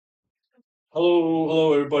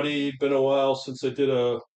Hello, everybody. Been a while since I did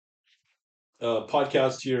a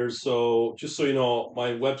podcast here. So, just so you know, my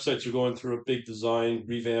websites are going through a big design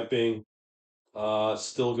revamping.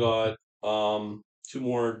 Still got two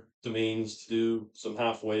more domains to do. So I'm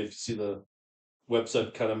halfway. If you see the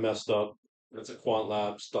website kind of messed up, that's at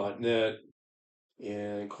quantlabs.net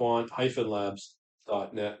and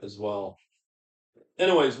quant-labs.net as well.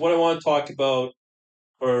 Anyways, what I want to talk about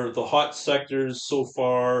are the hot sectors so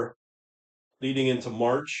far leading into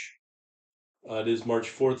March. It is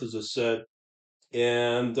March 4th, as I said.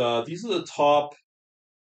 And these are the top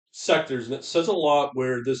sectors, and it says a lot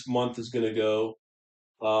where this month is going to go.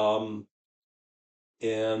 Um,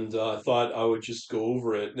 and I thought I would just go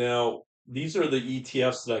over it. Now, these are the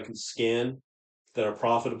ETFs that I can scan that are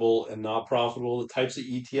profitable and not profitable. The types of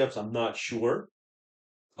ETFs, I'm not sure.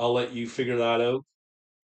 I'll let you figure that out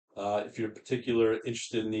if you're particular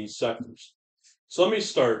interested in these sectors. So let me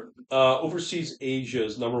start. Overseas Asia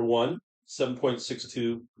is number one,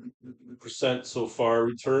 7.62% so far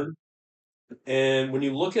return. And when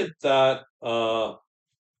you look at that,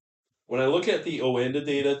 when I look at the OANDA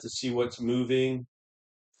data to see what's moving,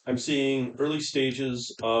 I'm seeing early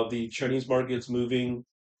stages of the Chinese markets moving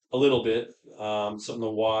a little bit, something to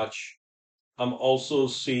watch. I'm also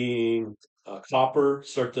seeing copper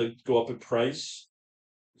start to go up in price.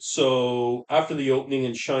 So after the opening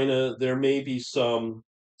in China, there may be some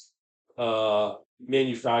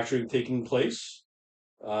manufacturing taking place.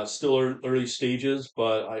 Still early stages,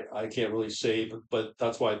 but I can't really say. But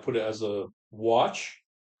that's why I put it as a watch.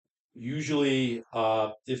 Usually,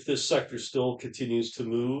 if this sector still continues to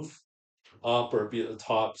move up or be at the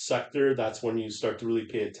top sector, that's when you start to really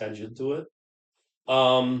pay attention to it.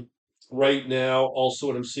 Um, right now, also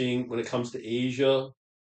what I'm seeing when it comes to Asia,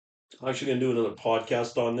 I'm actually going to do another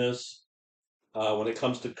podcast on this. When it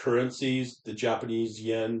comes to currencies, the Japanese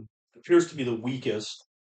yen appears to be the weakest.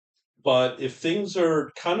 But if things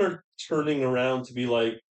are kind of turning around to be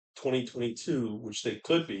like 2022, which they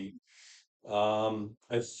could be,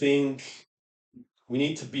 I think we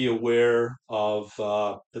need to be aware of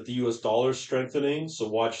that the U.S. dollar is strengthening. So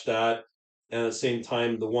watch that, and at the same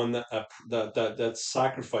time, the one that's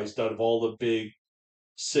sacrificed out of all the big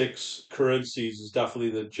six currencies is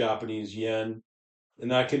definitely the Japanese yen,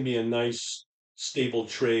 and that can be a nice stable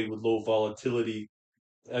trade with low volatility.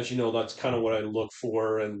 As you know, that's kind of what I look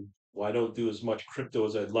for, and well, I don't do as much crypto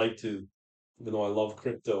as I'd like to, even though I love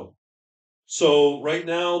crypto. So right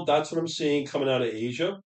now, that's what I'm seeing coming out of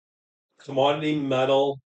Asia. Commodity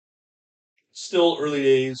metal, still early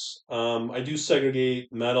days. I do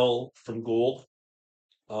segregate metal from gold.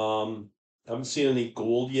 I haven't seen any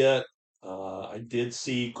gold yet. I did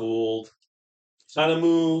see gold kind of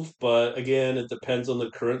move, but again, it depends on the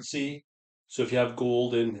currency. So if you have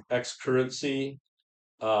gold in X currency,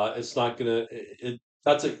 it's not gonna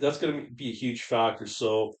that's gonna be a huge factor.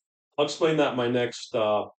 So I'll explain that in my next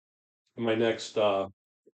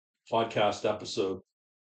podcast episode.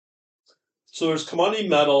 So there's commodity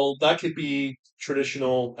metal that could be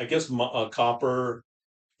traditional, I guess, copper.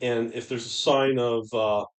 And if there's a sign of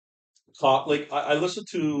like I listened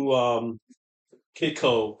to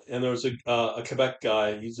Keiko, and there was a Quebec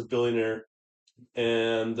guy. He's a billionaire,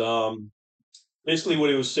 and basically what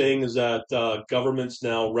he was saying is that governments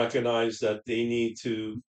now recognize that they need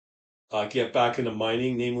to get back into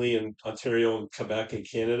mining, namely in Ontario and Quebec and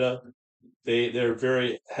Canada. They're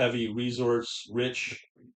very heavy resource rich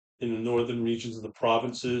in the northern regions of the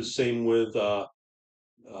provinces. Same with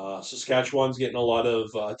Saskatchewan's getting a lot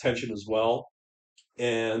of attention as well.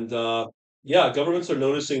 And yeah, governments are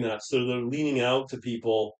noticing that. So they're leaning out to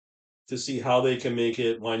people to see how they can make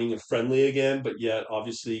it mining friendly again, but yet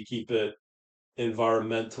obviously keep it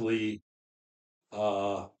environmentally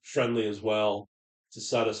friendly as well to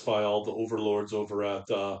satisfy all the overlords over at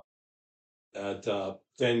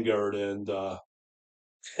Vanguard and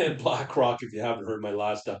BlackRock. If you haven't heard my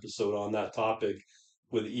last episode on that topic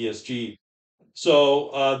with ESG,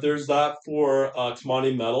 so there's that for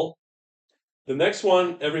commodity metal. The next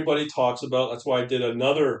one everybody talks about, that's why I did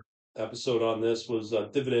another episode on this, was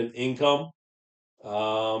dividend income.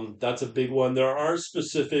 That's a big one. There are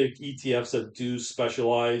specific ETFs that do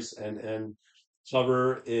specialize and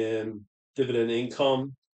cover in dividend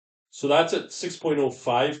income. So that's at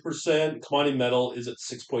 6.05%. Commodity metal is at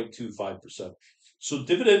 6.25%. So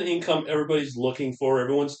dividend income, everybody's looking for,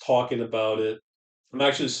 everyone's talking about it. I'm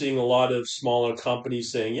actually seeing a lot of smaller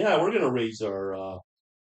companies saying, "Yeah, we're going to raise our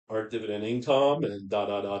dividend income and da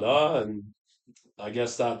da da da." And I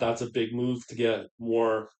guess that's a big move to get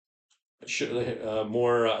more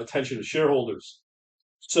attention to shareholders.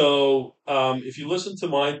 So if you listen to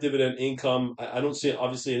my dividend income, I don't see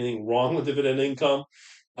obviously anything wrong with dividend income.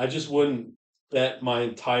 I just wouldn't bet my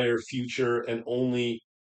entire future and only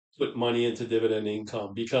put money into dividend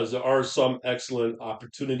income because there are some excellent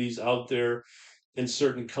opportunities out there in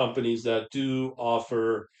certain companies that do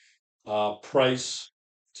offer price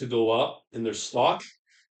to go up in their stock.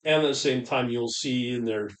 And at the same time, you'll see in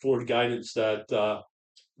their forward guidance that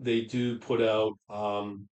they do put out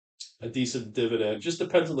a decent dividend. Just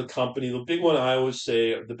depends on the company. The big one I always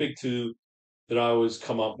say, the big two that I always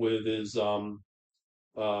come up with is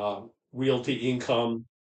uh, Realty Income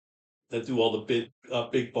that do all the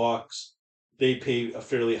big box. They pay a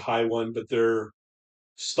fairly high one, but their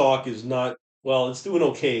stock is not well. It's doing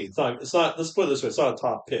okay. It's not. It's not. Let's put it this way. It's not a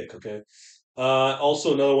top pick. Okay.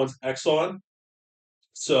 Also, another one's Exxon.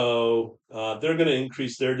 So they're going to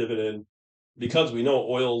increase their dividend because we know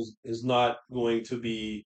oil is not going to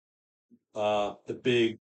be the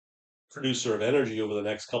big producer of energy over the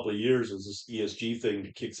next couple of years as this ESG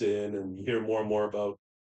thing kicks in and you hear more and more about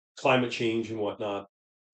climate change and whatnot.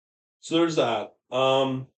 So there's that.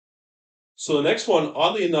 So the next one,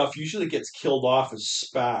 oddly enough, usually gets killed off as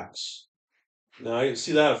SPACs. Now I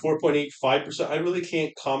see that at 4.85%. I really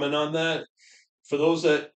can't comment on that. For those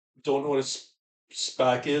that don't know what a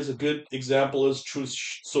SPAC is, a good example is Truth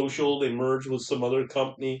Social. They merged with some other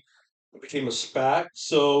company. It became a SPAC.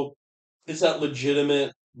 So is that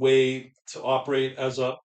legitimate way to operate as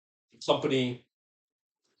a company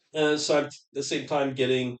and at the same time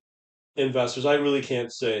getting investors? I really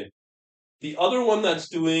can't say. The other one that's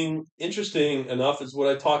doing interesting enough is what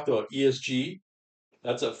I talked about, ESG.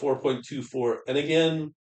 That's at 4.24. And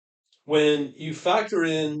again, when you factor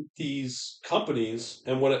in these companies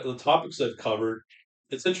and what the topics I've covered,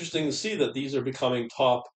 it's interesting to see that these are becoming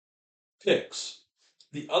top picks.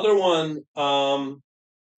 The other one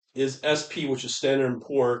is SP, which is Standard and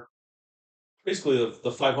Poor, basically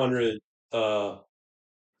the 500 uh,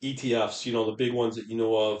 ETFs, the big ones that you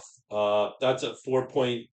know of. That's at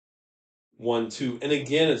 4.12. And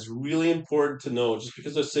again, it's really important to know, just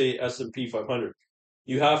because I say S&P 500,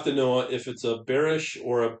 you have to know if it's a bearish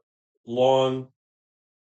or long,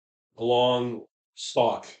 a long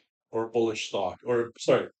stock or bullish stock, or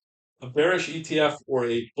sorry, a bearish ETF or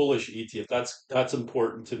a bullish ETF. That's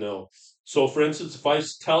important to know. So, for instance, if I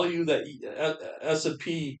tell you that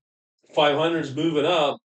S&P 500 is moving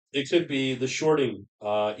up, it could be the shorting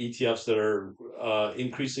ETFs that are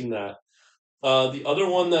increasing that. The other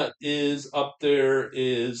one that is up there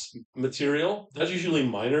is material. That's usually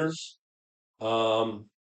miners. Um,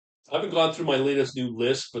 I haven't gone through my latest new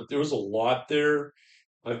list, but there was a lot there.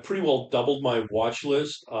 I've pretty well doubled my watch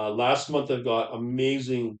list. Last month I got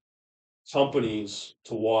amazing companies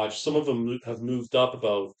to watch. Some of them have moved up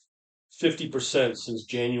about 50% since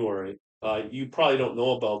January. You probably don't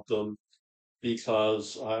know about them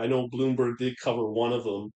because I know Bloomberg did cover one of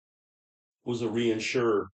them, was a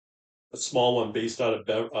reinsurer, a small one based out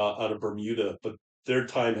of Bermuda, but their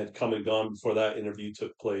time had come and gone before that interview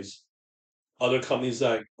took place. Other companies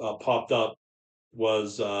that popped up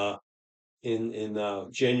was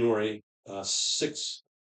in January, Six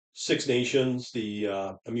Nations,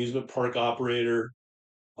 the amusement park operator,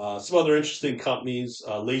 some other interesting companies.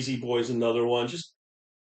 Lazy Boy's another one. Just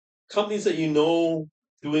companies that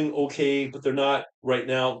doing okay, but they're not right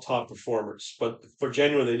now top performers. But for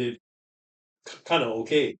January, they did kind of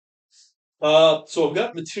okay. So I've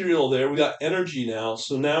got material there. We got energy now.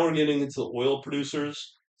 So now we're getting into the oil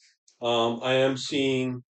producers. I am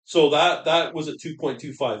seeing so that was at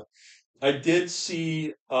 2.25. I did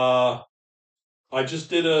see I just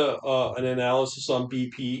did a an analysis on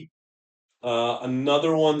BP.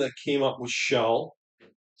 Another one that came up was Shell.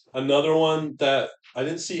 Another one that I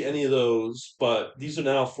didn't see any of those, but these are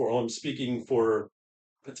now for I'm speaking for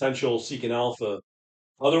potential Seeking Alpha.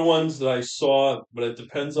 Other ones that I saw, but it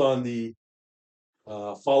depends on the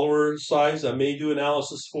follower size. I may do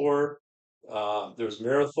analysis for. There's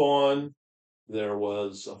Marathon, there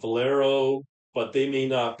was Valero, but they may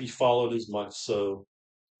not be followed as much. So,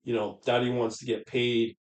 Daddy wants to get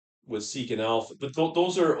paid with Seek and Alpha, but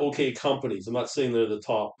those are okay companies. I'm not saying they're the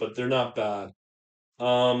top, but they're not bad.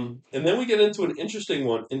 And then we get into an interesting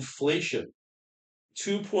one, inflation,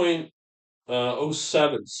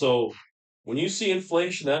 2.07. So when you see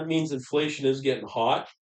inflation, that means inflation is getting hot.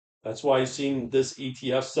 That's why you've seen this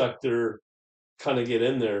ETF sector kind of get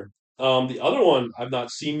in there. The other one I've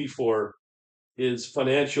not seen before is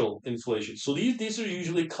financial inflation. So these are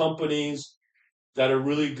usually companies that are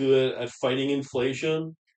really good at fighting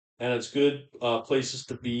inflation, and it's good places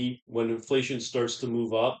to be when inflation starts to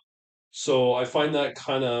move up. So I find that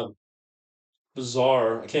kind of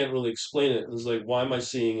bizarre. I can't really explain it. It's like, why am I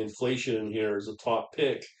seeing inflation in here as a top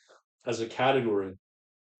pick as a category?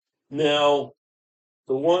 Now,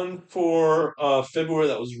 the one for February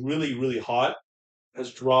that was really, really hot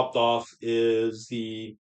has dropped off is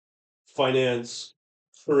the finance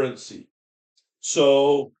currency.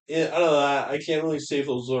 So out of that, I can't really say if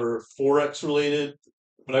those are Forex related,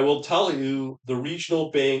 but I will tell you the regional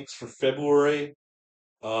banks for February,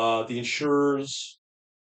 the insurers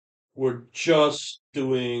were just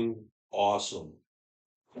doing awesome.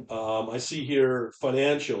 I see here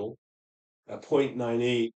financial at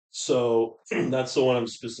 0.98. So that's the one I'm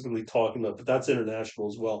specifically talking about, but that's international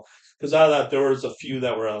as well. Because out of that, there was a few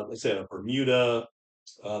that were, like I said, out of Bermuda.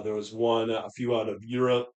 There was a few out of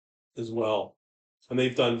Europe as well, and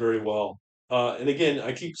they've done very well. And again,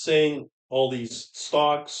 I keep saying all these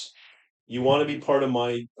stocks. You want to be part of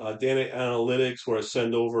my data analytics, where I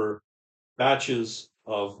send over batches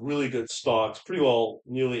of really good stocks, pretty well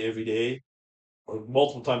nearly every day or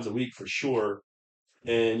multiple times a week for sure.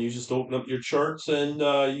 And you just open up your charts and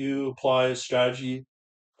you apply a strategy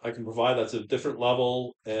I can provide that's a different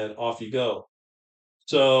level, and off you go.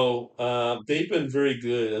 So they've been very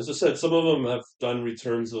good. As I said, some of them have done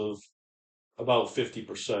returns of about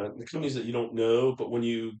 50%. The companies that you don't know, but when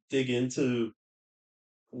you dig into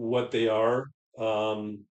what they are,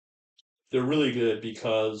 um, they're really good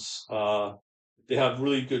because they have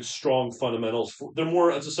really good, strong fundamentals. They're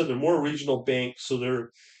more, as I said, they're more regional banks, so they're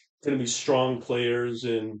going to be strong players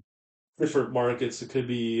in different markets. It could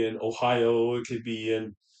be in Ohio, it could be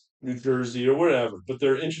in New Jersey or wherever, but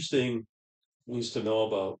they're interesting news to know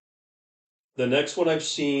about. The next one I've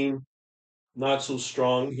seen, not so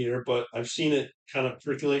strong here, but I've seen it kind of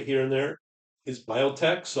percolate here and there, is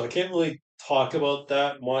biotech. So I can't really talk about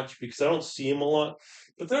that much because I don't see them a lot.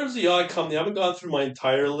 But there's the odd company. I haven't gone through my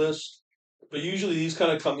entire list, but usually these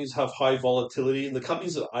kind of companies have high volatility. And the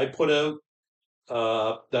companies that I put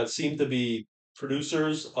out that seem to be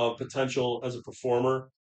producers of potential as a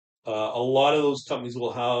performer, a lot of those companies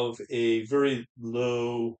will have a very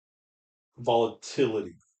low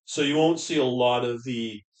volatility. So you won't see a lot of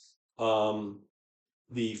um,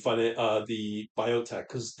 the biotech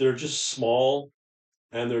because they're just small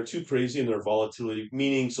and they're too crazy in their volatility.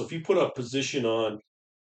 Meaning, so if you put a position on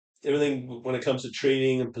everything when it comes to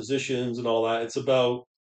trading and positions and all that, it's about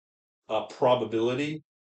probability.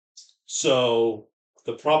 So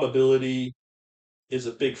the probability is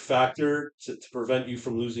a big factor to prevent you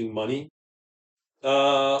from losing money.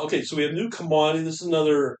 Okay, so we have new commodity. This is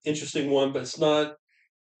another interesting one, but it's not.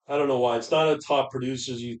 I don't know why it's not a top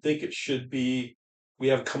producers. You think it should be. We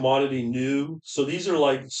have commodity new. So these are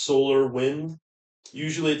like solar wind.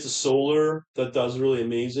 Usually it's a solar that does really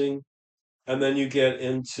amazing. And then you get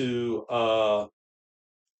into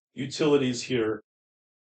utilities here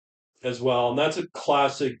as well. And that's a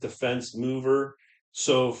classic defense mover.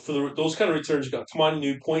 So for those kind of returns, you got commodity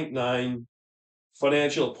new 0.9,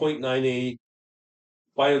 financial at 0.98,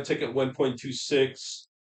 biotech at 1.26,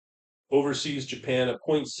 overseas Japan at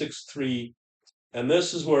 0.63. And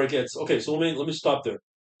this is where it gets okay. So let me stop there.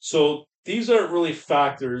 So these aren't really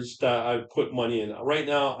factors that I put money in. Right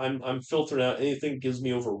now, I'm filtering out anything that gives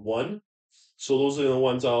me over one. So those are the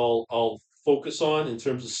ones I'll focus on in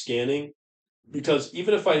terms of scanning. Because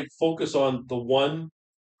even if I focus on the one,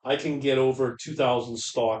 I can get over 2,000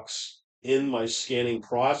 stocks in my scanning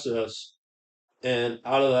process. And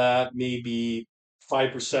out of that, maybe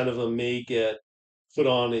 5% of them may get put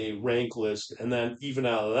on a rank list. And then even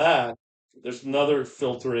out of that, there's another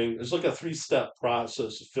filtering. There's like a three-step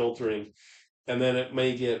process of filtering. And then it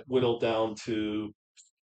may get whittled down to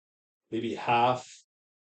maybe half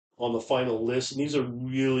on the final list. And these are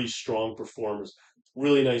really strong performers,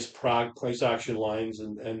 really nice price action lines.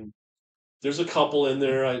 And there's a couple in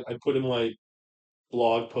there I put in my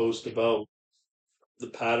blog post about the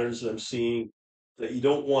patterns that I'm seeing that you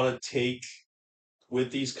don't want to take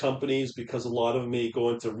with these companies because a lot of them may go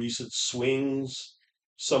into recent swings.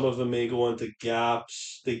 Some of them may go into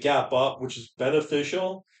gaps. They gap up, which is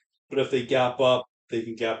beneficial, but if they gap up, they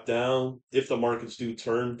can gap down if the markets do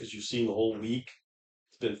turn because you've seen the whole week.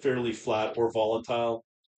 It's been fairly flat or volatile.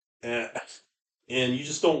 And, and you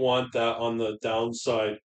just don't want that on the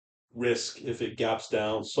downside risk if it gaps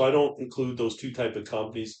down. So I don't include those two type of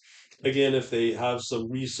companies. Again, if they have some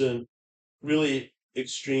recent, really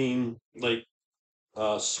extreme like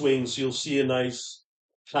swings, you'll see a nice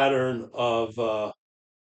pattern of a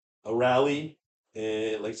rally,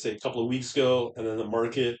 like say a couple of weeks ago, and then the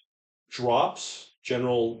market drops.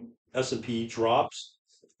 General S&P drops,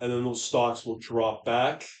 and then those stocks will drop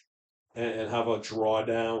back and have a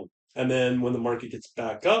drawdown. And then when the market gets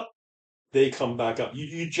back up, they come back up.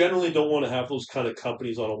 You generally don't want to have those kind of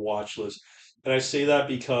companies on a watch list. And I say that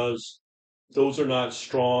because those are not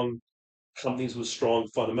strong companies with strong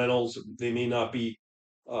fundamentals. They may not be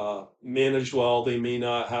managed well. They may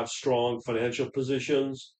not have strong financial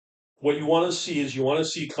positions. What you want to see is you want to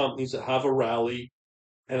see companies that have a rally,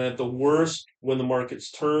 and at the worst, when the markets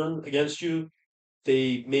turn against you,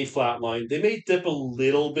 they may flatline. They may dip a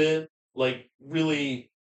little bit, like really,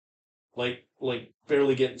 like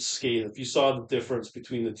barely getting scathed. If you saw the difference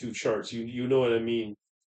between the two charts, you know what I mean.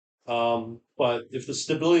 But if the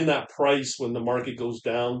stability in that price when the market goes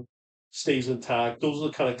down stays intact, those are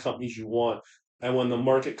the kind of companies you want. And when the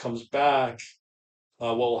market comes back,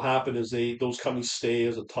 what will happen is those companies stay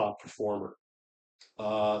as a top performer.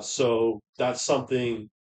 So that's something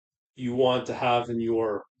you want to have in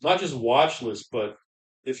your not just watch list, but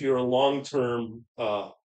if you're a long term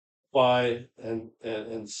buy and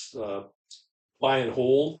buy and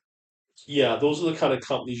hold, yeah, those are the kind of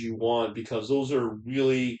companies you want because those are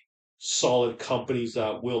really solid companies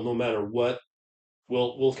that will, no matter what,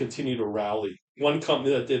 will continue to rally. One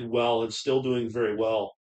company that did well and still doing very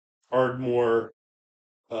well, Ardmore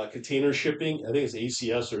Container Shipping. I think it's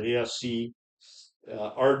ACS or ASC.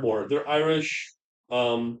 Ardmore. They're Irish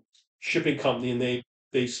um, shipping company, and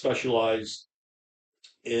they specialize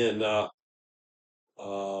in uh,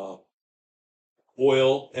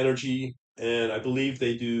 oil, energy, and I believe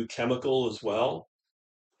they do chemical as well.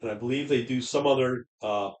 And I believe they do some other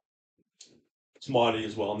commodity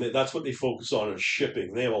as well. And that's what they focus on is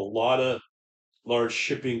shipping. They have a lot of large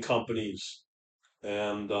shipping companies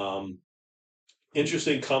and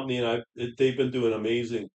interesting company, and they've been doing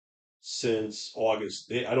amazing since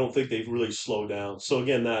August. I don't think they've really slowed down. So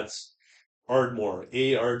again, that's Ardmore,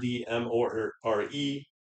 Ardmore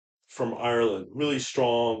from Ireland. Really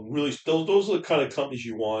strong, really those are the kind of companies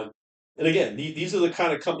you want. And again, these are the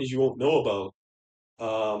kind of companies you won't know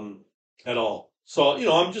about at all. So,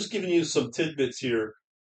 I'm just giving you some tidbits here.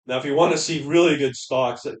 Now, if you want to see really good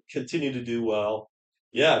stocks that continue to do well,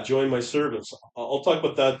 yeah, join my service. I'll talk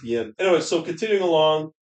about that at the end. Anyway, so continuing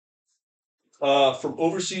along, from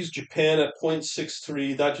overseas Japan at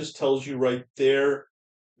 0.63, that just tells you right there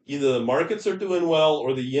either the markets are doing well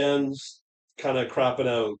or the yen's kind of crapping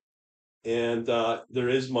out. And there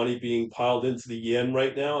is money being piled into the yen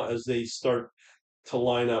right now as they start to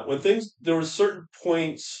line up. There were certain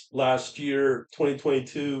points last year,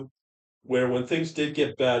 2022, where when things did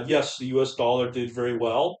get bad, yes, the US dollar did very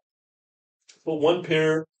well, but one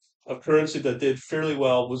pair of currency that did fairly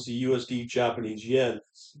well was the USD Japanese yen.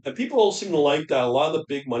 And people seem to like that. A lot of the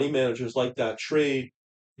big money managers like that trade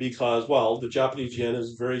because, well, the Japanese yen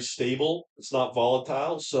is very stable. It's not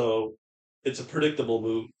volatile, so it's a predictable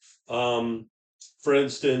move. Um, for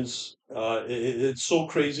instance, it's so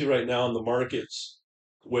crazy right now in the markets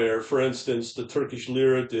where, for instance, the Turkish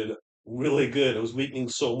lira did really good. It was weakening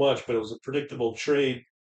so much, but it was a predictable trade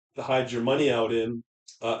to hide your money out in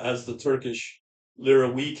as the Turkish lira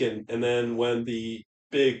weakened. And then when the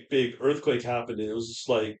big earthquake happened, it was just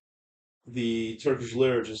like the Turkish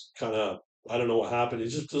lira just kind of, I don't know what happened.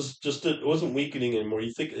 It it wasn't weakening anymore.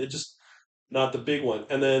 You think it just not the big one.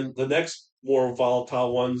 And then the next more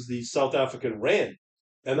volatile one's the South African rand.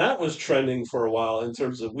 And that was trending for a while in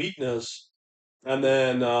terms of weakness. And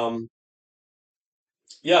then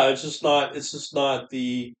yeah, it's just not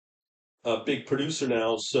the big producer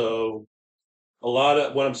now. So a lot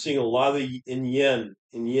of what I'm seeing, a lot of the in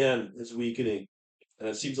yen is weakening, and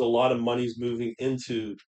it seems a lot of money's moving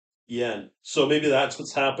into yen. So maybe that's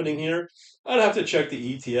what's happening here. I'd have to check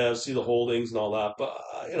the ETFs, see the holdings and all that, but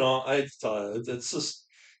it's just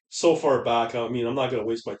so far back. I mean, I'm not going to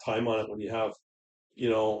waste my time on it when you have,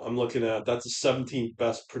 I'm looking at that's the 17th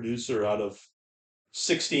best producer out of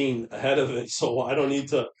 16 ahead of it, so I don't need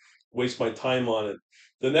to waste my time on it.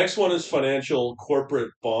 The next one is financial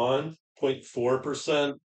corporate bond,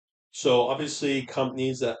 0.4%. So obviously,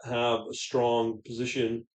 companies that have a strong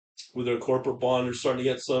position with their corporate bond are starting to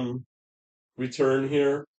get some return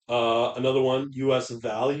here. Another one, U.S.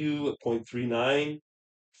 value at 0.39,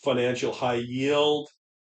 financial high yield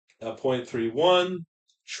at 0.31,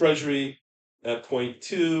 treasury at zero point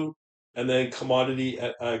 0.2, and then commodity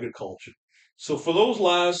at agriculture. So for those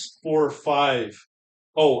last four or five,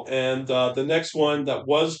 oh, and the next one that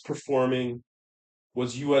was performing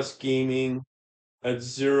was U.S. gaming at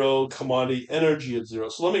zero, commodity energy at zero.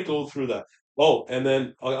 So let me go through that. Oh, and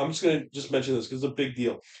then I'm just going to just mention this because it's a big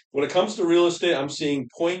deal. When it comes to real estate, I'm seeing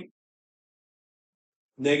point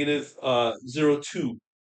negative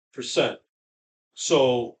 0.02%.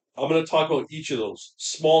 So I'm going to talk about each of those.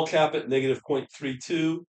 Small cap at negative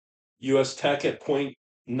 0.32, US tech at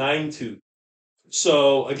 0.92.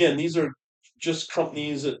 So again, these are just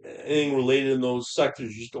companies, anything related in those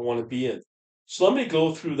sectors you just don't want to be in. So let me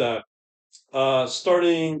go through that,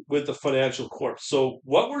 starting with the financial corp. So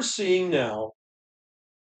what we're seeing now,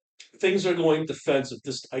 things are going defensive.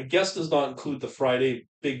 This, I guess, does not include the Friday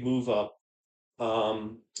big move up.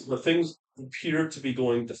 The things appear to be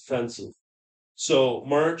going defensive. So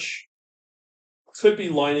March could be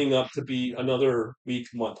lining up to be another weak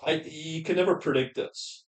month. You can never predict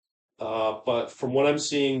this, but from what I'm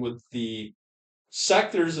seeing with the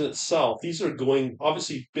sectors in itself, these are going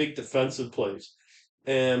obviously big defensive plays.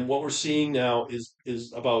 And what we're seeing now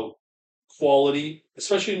is about quality,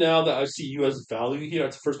 especially now that I see US value here.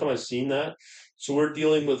 It's the first time I've seen that. So we're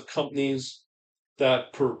dealing with companies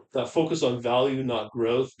that focus on value, not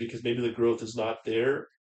growth, because maybe the growth is not there.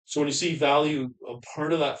 So when you see value, a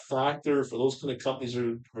part of that factor for those kind of companies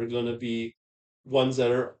are going to be ones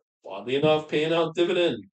that are oddly enough paying out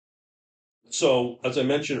dividend. So as I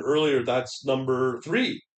mentioned earlier, that's number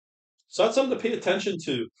three. So that's something to pay attention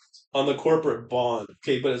to on the corporate bond.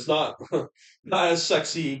 Okay, but it's not not as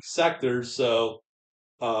sexy sector. So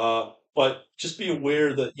but just be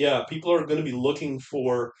aware that, yeah, people are going to be looking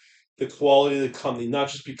for the quality of the company, not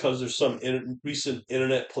just because there's some recent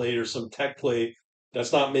internet play or some tech play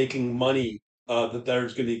that's not making money, that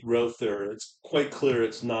there's going to be growth there. It's quite clear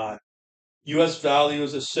it's not. U.S. value,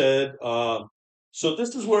 as I said. So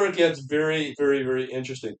this is where it gets very, very, very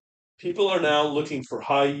interesting. People are now looking for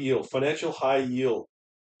high yield, financial high yield.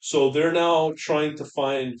 So they're now trying to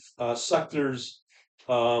find sectors,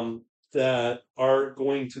 that are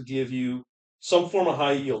going to give you some form of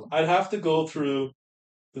high yield. I'd have to go through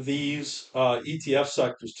these ETF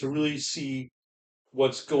sectors to really see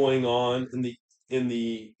what's going on in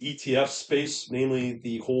the ETF space, namely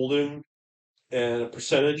the holding and a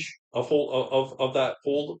percentage of of that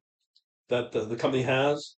hold that the company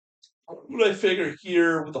has. What I figure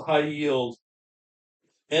here with the high yield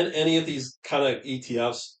and any of these kind of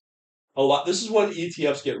ETFs, a lot. This is when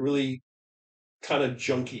ETFs get really kind of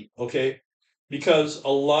junky, okay? Because a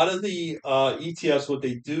lot of the ETFs, what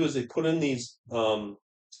they do is they put in these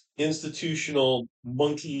institutional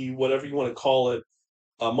monkey, whatever you want to call it,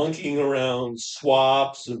 monkeying around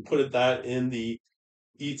swaps and put that in the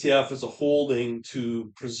ETF as a holding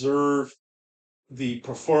to preserve the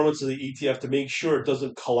performance of the ETF to make sure it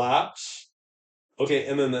doesn't collapse. Okay,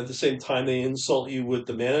 and then at the same time, they insult you with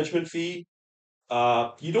the management fee.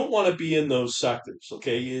 You don't want to be in those sectors,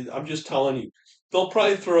 okay? I'm just telling you. They'll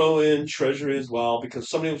probably throw in treasury as well because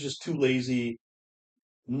somebody was just too lazy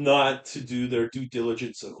not to do their due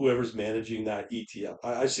diligence of whoever's managing that ETF.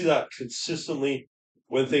 I see that consistently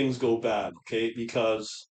when things go bad, okay?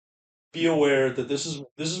 Because be aware that this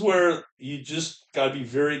is where you just got to be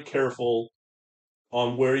very careful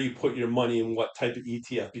on where you put your money and what type of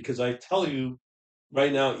ETF. Because I tell you,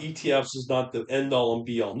 right now, ETFs is not the end all and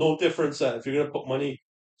be all. No difference that if you're going to put money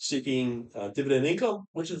seeking dividend income,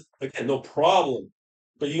 which is again no problem,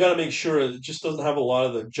 but you got to make sure it just doesn't have a lot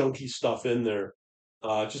of the junky stuff in there.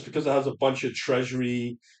 Just because it has a bunch of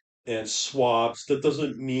treasury and swaps, that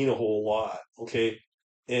doesn't mean a whole lot. Okay,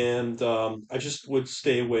 and I just would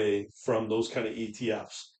stay away from those kind of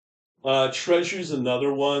ETFs. Treasury is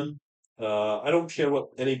another one. I don't care what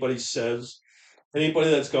anybody says. Anybody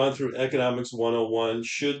that's gone through Economics 101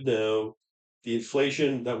 should know the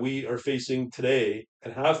inflation that we are facing today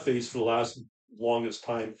and have faced for the last longest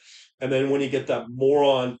time. And then when you get that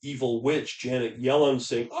moron evil witch, Janet Yellen,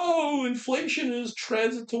 saying, oh, inflation is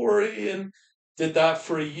transitory and did that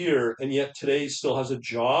for a year, and yet today still has a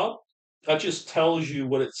job, that just tells you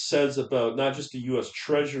what it says about not just the US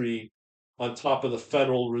Treasury on top of the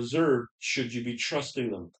Federal Reserve. Should you be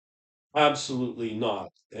trusting them? Absolutely not.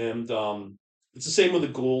 And it's the same with the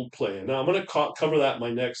gold play. Now I'm going to cover that in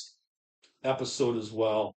my next episode as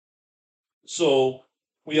well. So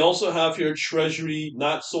we also have here Treasury,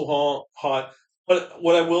 not so hot, but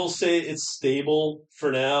what I will say, it's stable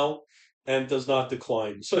for now and does not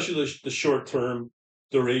decline, especially the short term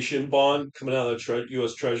duration bond coming out of the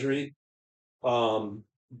U.S. Treasury.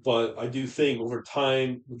 But I do think over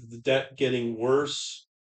time, with the debt getting worse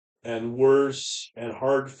and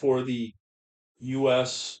hard for the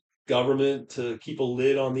U.S. government to keep a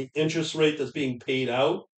lid on the interest rate that's being paid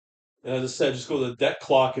out. And as I said, just go to the debt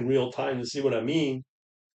clock in real time to see what I mean.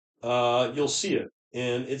 You'll see it,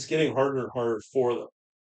 and it's getting harder and harder for them.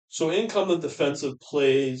 So income and defensive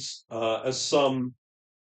plays, as some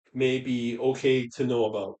may be okay to know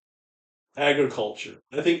about. Agriculture.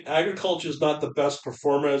 I think agriculture is not the best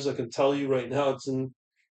performer, as I can tell you right now. It's in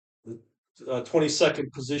the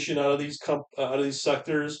 22nd position out of out of these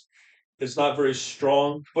sectors. It's not very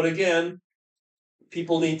strong, but again,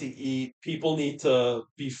 people need to eat, people need to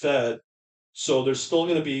be fed. So there's still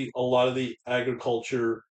going to be a lot of the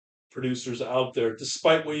agriculture producers out there,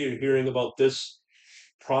 despite what you're hearing about this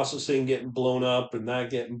processing getting blown up and that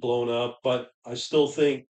getting blown up. But I still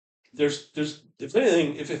think there's if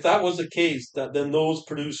anything, if that was the case, that then those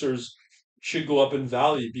producers should go up in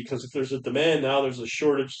value because if there's a demand now, there's a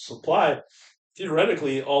shortage of supply.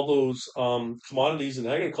 Theoretically, all those commodities in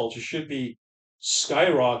agriculture should be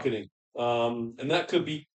skyrocketing, and that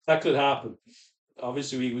could happen.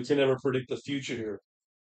 Obviously, we can never predict the future here.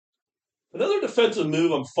 Another defensive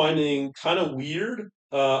move I'm finding kind of weird.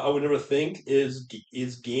 I would never think is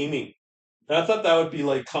gaming. And I thought that would be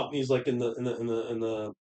like companies like in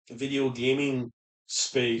the video gaming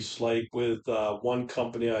space, like with one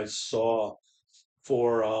company I saw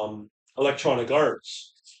for Electronic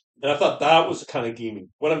Arts, and I thought that was the kind of gaming.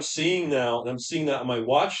 What I'm seeing now, and I'm seeing that on my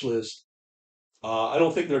watch list. I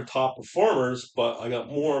don't think they're top performers, but I got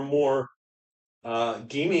more and more.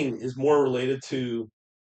 Gaming is more related to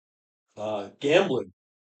gambling.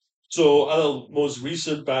 So out of the most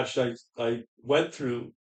recent batch I went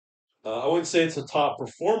through, I wouldn't say it's a top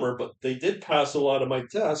performer, but they did pass a lot of my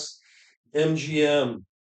tests. MGM,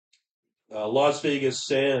 Las Vegas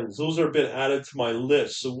Sands, those are been added to my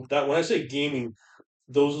list. So that when I say gaming,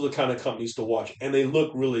 those are the kind of companies to watch, and they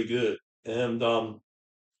look really good. And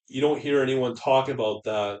you don't hear anyone talk about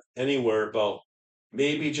that anywhere. About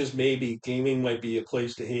maybe just maybe gaming might be a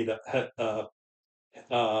place to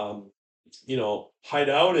um, hide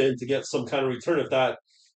out in to get some kind of return if that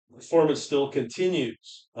performance still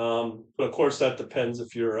continues. But of course, that depends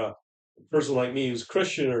if you're a person like me who's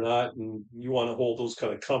Christian or not, and you want to hold those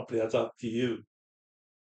kind of company. That's up to you.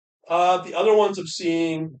 The other ones I'm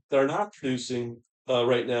seeing that are not producing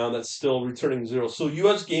right now, that's still returning zero. So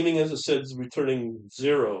U.S. gaming, as I said, is returning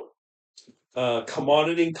zero.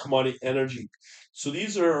 Commodity energy. So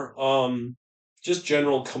these are just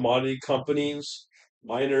general commodity companies,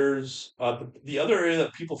 miners. The other area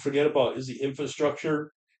that people forget about is the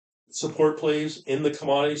infrastructure support plays in the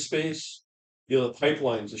commodity space. The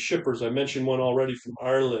pipelines, the shippers. I mentioned one already from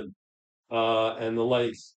Ireland, and the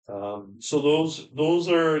like. So those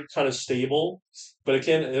are kind of stable, but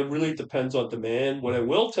again, it really depends on demand. What I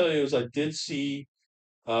will tell you is I did see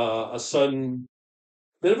a sudden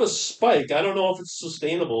bit of a spike. I don't know if it's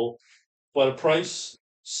sustainable, but a price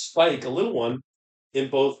spike, a little one, in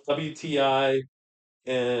both WTI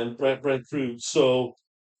and Brent crude. So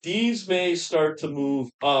these may start to move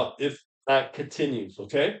up if that continues.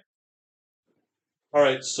 Okay. All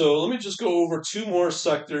right. So let me just go over two more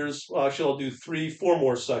sectors. Well, actually, I'll do three, four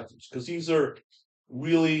more sectors because these are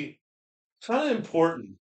really kind of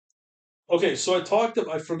important. Okay. So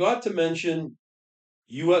I forgot to mention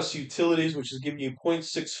U.S. utilities, which is giving you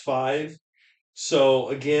 0.65. So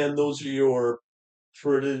again, those are your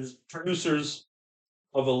producers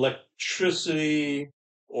of electricity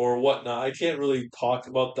or whatnot. I can't really talk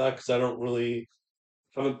about that because I don't really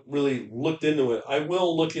haven't really looked into it. I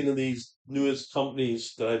will look into these newest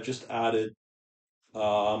companies that I've just added.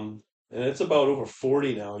 And it's about over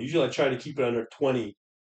 40 now. Usually I try to keep it under 20,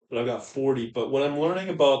 but I've got 40. But when I'm learning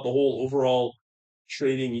about the whole overall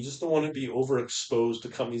trading, you just don't want to be overexposed to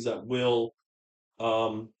companies that will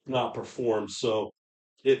not perform. So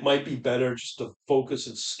it might be better just to focus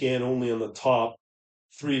and scan only on the top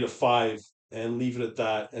 3 to 5 and leave it at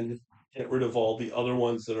that and get rid of all the other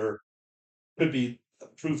ones that are could be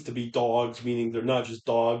proved to be dogs, meaning they're not just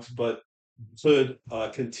dogs, but could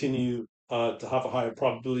continue to have a higher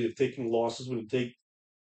probability of taking losses when you take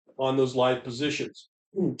on those live positions.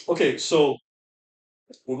 Okay, so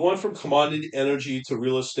we're going from commodity energy to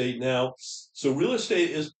real estate now. So real estate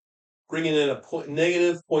is bringing in a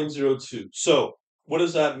negative 0.02. So what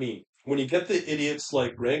does that mean? When you get the idiots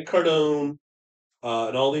like Grant Cardone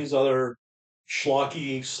and all these other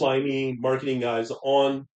schlocky, slimy marketing guys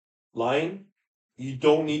online, you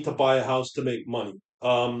don't need to buy a house to make money.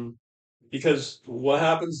 Because what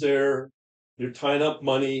happens there, you're tying up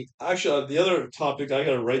money. Actually, the other topic, I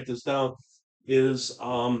got to write this down, is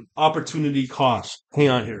opportunity cost. Hang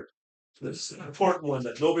on here. This is an important one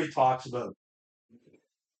that nobody talks about.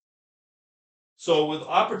 So with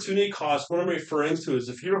opportunity cost, what I'm referring to is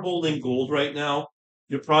if you're holding gold right now,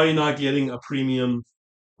 you're probably not getting a premium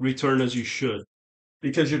return as you should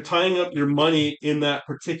because you're tying up your money in that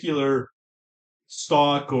particular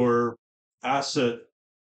stock or asset.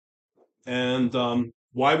 And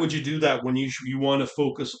why would you do that when you want to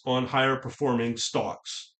focus on higher performing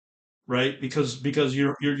stocks, right? Because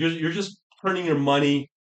you're just turning your money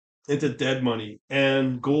into dead money,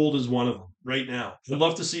 and gold is one of them right now. I'd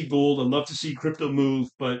love to see gold. I'd love to see crypto move,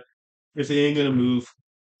 but if they ain't gonna move,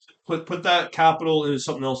 put that capital into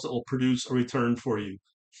something else that will produce a return for you.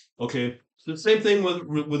 Okay. So the same thing with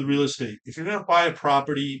real estate. If you're going to buy a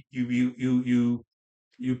property, you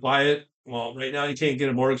buy it. Well, right now you can't get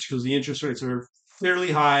a mortgage because the interest rates are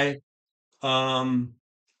fairly high. Um,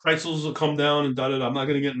 Prices will come down and da da da. I'm not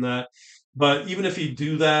going to get in that. But even if you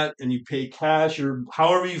do that and you pay cash or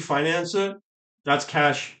however you finance it, that's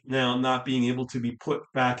cash now not being able to be put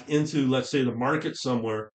back into, let's say, the market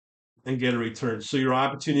somewhere and get a return. So your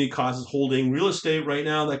opportunity cost is holding real estate right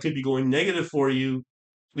now that could be going negative for you,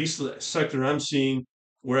 at least the sector I'm seeing.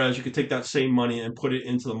 Whereas you could take that same money and put it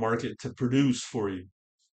into the market to produce for you.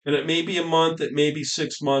 And it may be a month, it may be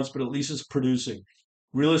 6 months, but at least it's producing.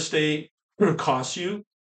 Real estate costs you,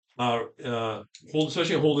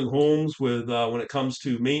 especially holding homes with when it comes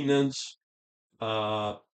to maintenance.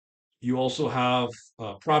 Uh, you also have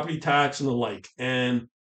property tax and the like. And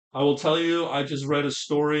I will tell you, I just read a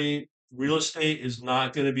story. Real estate is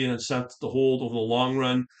not going to be an incentive to hold over the long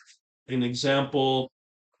run. An example,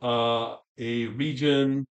 a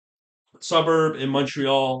region, suburb in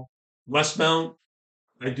Montreal, Westmount.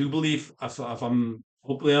 I do believe, if I'm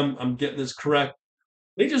hopefully I'm getting this correct,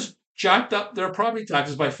 they just jacked up their property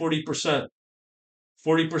taxes by 40%.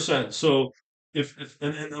 40%. So if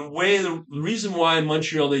and the reason why in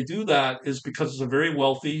Montreal they do that is because it's a very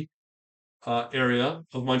wealthy area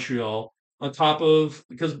of Montreal. On top of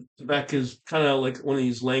because Quebec is kind of like one of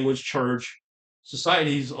these language charge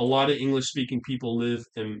societies, a lot of English speaking people live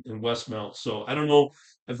in Westmount. So I don't know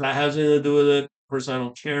if that has anything to do with it. Personally, I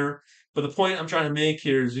don't care. But the point I'm trying to make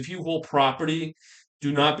here is if you hold property,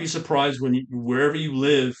 do not be surprised when wherever you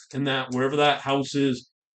live in that wherever that house is,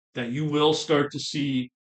 that you will start to see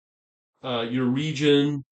your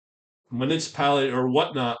region, municipality, or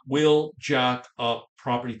whatnot will jack up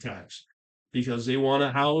property tax because they want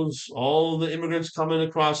to house all the immigrants coming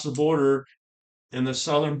across the border in the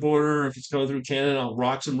southern border. If it's going through Canada on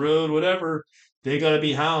Roxham Road, whatever, they got to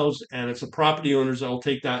be housed, and it's the property owners that will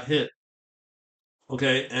take that hit.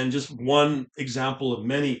 Okay, and just one example of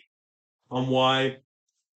many on why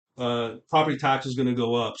property tax is going to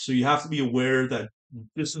go up. So you have to be aware that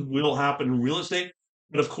will happen in real estate.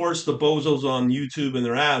 But of course, the bozos on YouTube and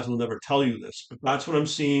their ads will never tell you this. But that's what I'm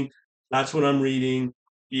seeing. That's what I'm reading.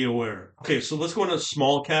 Be aware. Okay, so let's go into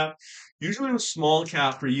small cap. Usually, in small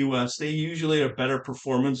cap for US, they usually have better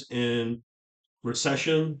performance in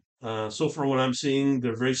recession. So for what I'm seeing,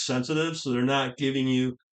 they're very sensitive, so they're not giving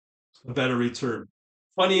you a better return.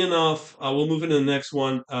 Funny enough, we'll move into the next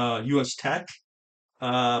one. US tech.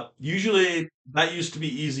 Usually that used to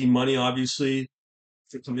be easy money, obviously,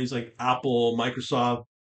 for companies like Apple, Microsoft,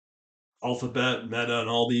 Alphabet, Meta, and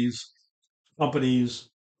all these companies.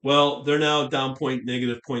 Well, they're now down point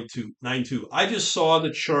negative 0.292. I just saw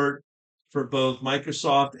the chart for both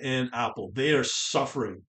Microsoft and Apple. They are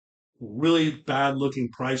suffering really bad looking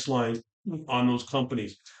price line on those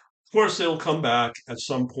companies. Of course, they'll come back at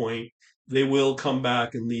some point. They will come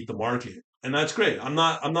back and lead the market. And that's great. I'm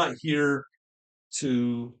not here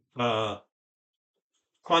to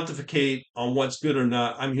quantificate on what's good or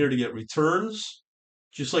not. I'm here to get returns,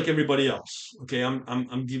 just like everybody else. Okay,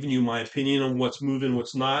 I'm giving you my opinion on what's moving,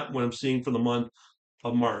 what's not, what I'm seeing for the month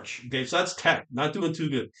of March. Okay, so that's tech, not doing too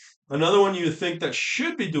good. Another one you think that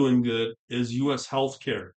should be doing good is U.S.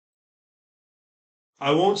 healthcare.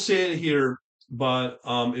 I won't say it here, but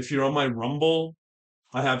if you're on my Rumble,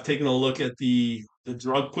 I have taken a look at the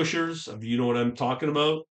drug pushers. If you know what I'm talking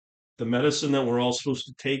about, the medicine that we're all supposed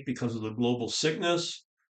to take because of the global sickness.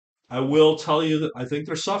 I will tell you that I think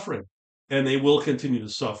they're suffering, and they will continue to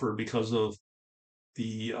suffer because of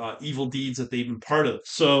the evil deeds that they've been part of.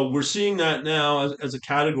 So we're seeing that now as a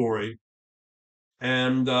category,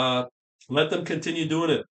 and let them continue doing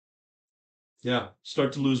it. Yeah,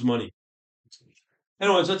 start to lose money.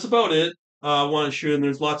 Anyways, that's about it. I want to share, and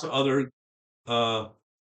there's lots of other uh,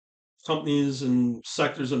 companies and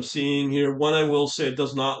sectors I'm seeing here. One I will say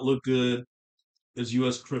does not look good is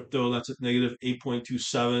U.S. crypto. That's at negative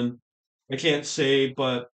 8.27. I can't say,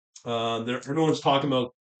 but everyone's talking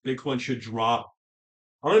about Bitcoin should drop.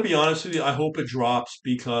 I'm gonna be honest with you. I hope it drops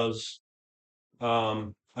because I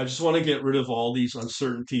just want to get rid of all these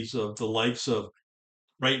uncertainties of the likes of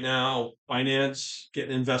right now finance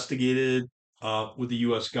getting investigated with the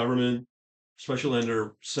U.S. government, especially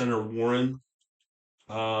under Senator Warren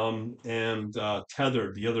and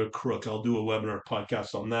Tether, the other crook. I'll do a webinar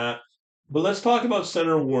podcast on that. But let's talk about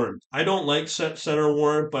Senator Warren. I don't like Senator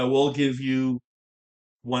Warren, but I will give you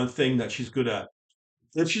one thing that she's good at.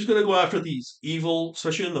 If she's going to go after these evil,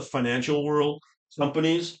 especially in the financial world,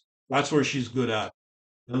 companies, that's where she's good at.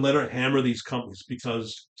 And let her hammer these companies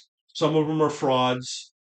because some of them are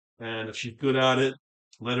frauds. And if she's good at it,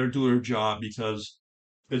 let her do her job because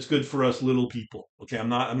it's good for us little people. Okay, I'm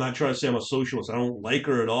not trying to say I'm a socialist. I don't like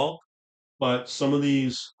her at all. But some of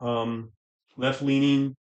these left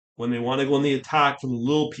leaning, when they want to go on the attack from the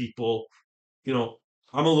little people, you know,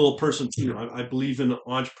 I'm a little person too. I believe in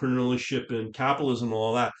entrepreneurship and capitalism and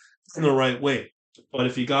all that in the right way. But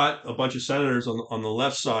if you got a bunch of senators on the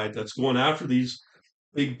left side that's going after these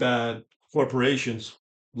big bad corporations,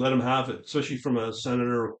 let them have it, especially from a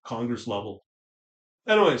senator or Congress level.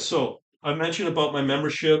 Anyway, so I mentioned about my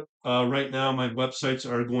membership. Right now, my websites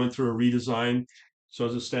are going through a redesign. So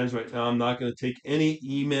as it stands right now, I'm not going to take any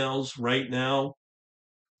emails right now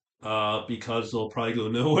because they'll probably go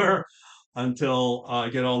nowhere until I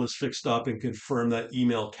get all this fixed up and confirm that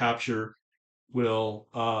email capture will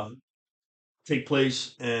take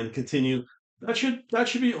place and continue. That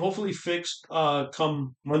should be hopefully fixed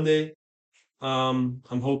come Monday. I'm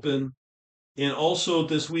hoping. And also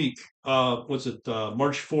this week, what's it,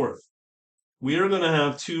 March 4th, we are going to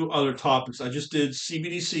have two other topics. I just did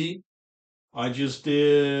CBDC. I just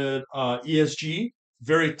did ESG,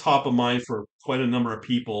 very top of mind for quite a number of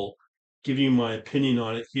people. Giving you my opinion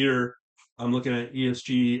on it here, I'm looking at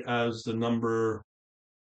ESG as the number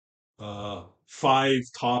five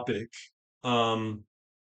topic. Um,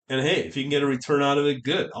 and hey, if you can get a return out of it,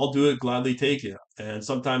 good. I'll do it, gladly take it. And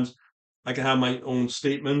sometimes I can have my own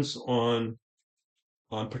statements on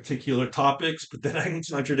particular topics, but then I can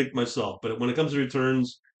contradict myself. But when it comes to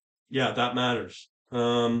returns, yeah, that matters.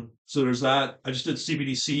 So there's that. I just did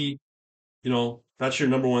CBDC. That's your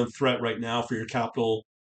number one threat right now for your capital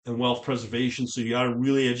and wealth preservation. So you got to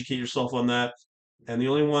really educate yourself on that. And the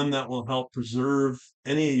only one that will help preserve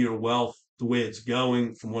any of your wealth the way it's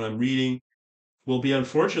going, from what I'm reading, will be,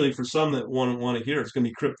 unfortunately for some that want to hear, it's going to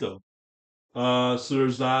be crypto. So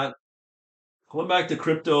there's that. Going back to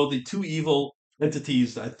crypto, the two evil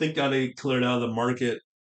entities that I think got to cleared out of the market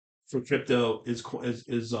for crypto is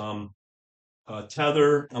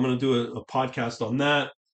Tether. I'm going to do a podcast on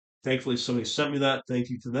that. Thankfully, somebody sent me that. Thank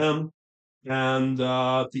you to them. And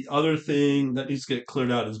the other thing that needs to get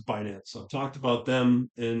cleared out is Binance. I've talked about them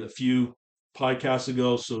in a few podcasts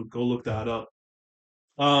ago, so go look that up.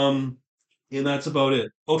 Um, and that's about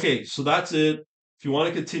it. Okay, so that's it. If you want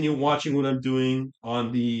to continue watching what I'm doing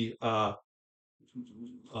on the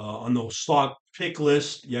stock pick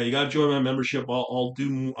list, yeah, you got to join my membership. I'm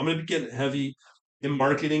going to be getting heavy in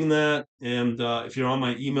marketing that. And if you're on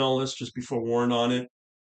my email list, just be forewarned on it.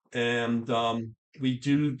 And we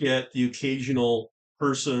do get the occasional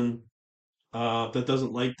person that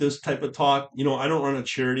doesn't like this type of talk. I don't run a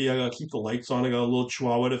charity. I got to keep the lights on. I got a little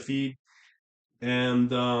chihuahua to feed. And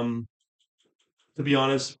to be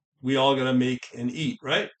honest, we all got to make and eat,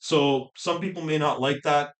 right? So some people may not like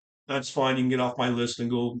that. That's fine. You can get off my list and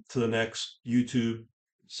go to the next YouTube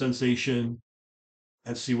sensation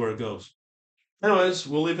and see where it goes. Anyways,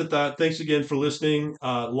 we'll leave it at that. Thanks again for listening.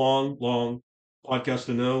 Long podcast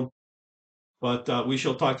to know, but we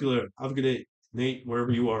shall talk to you later. Have a good day, Nate,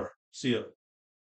 wherever you are. See ya.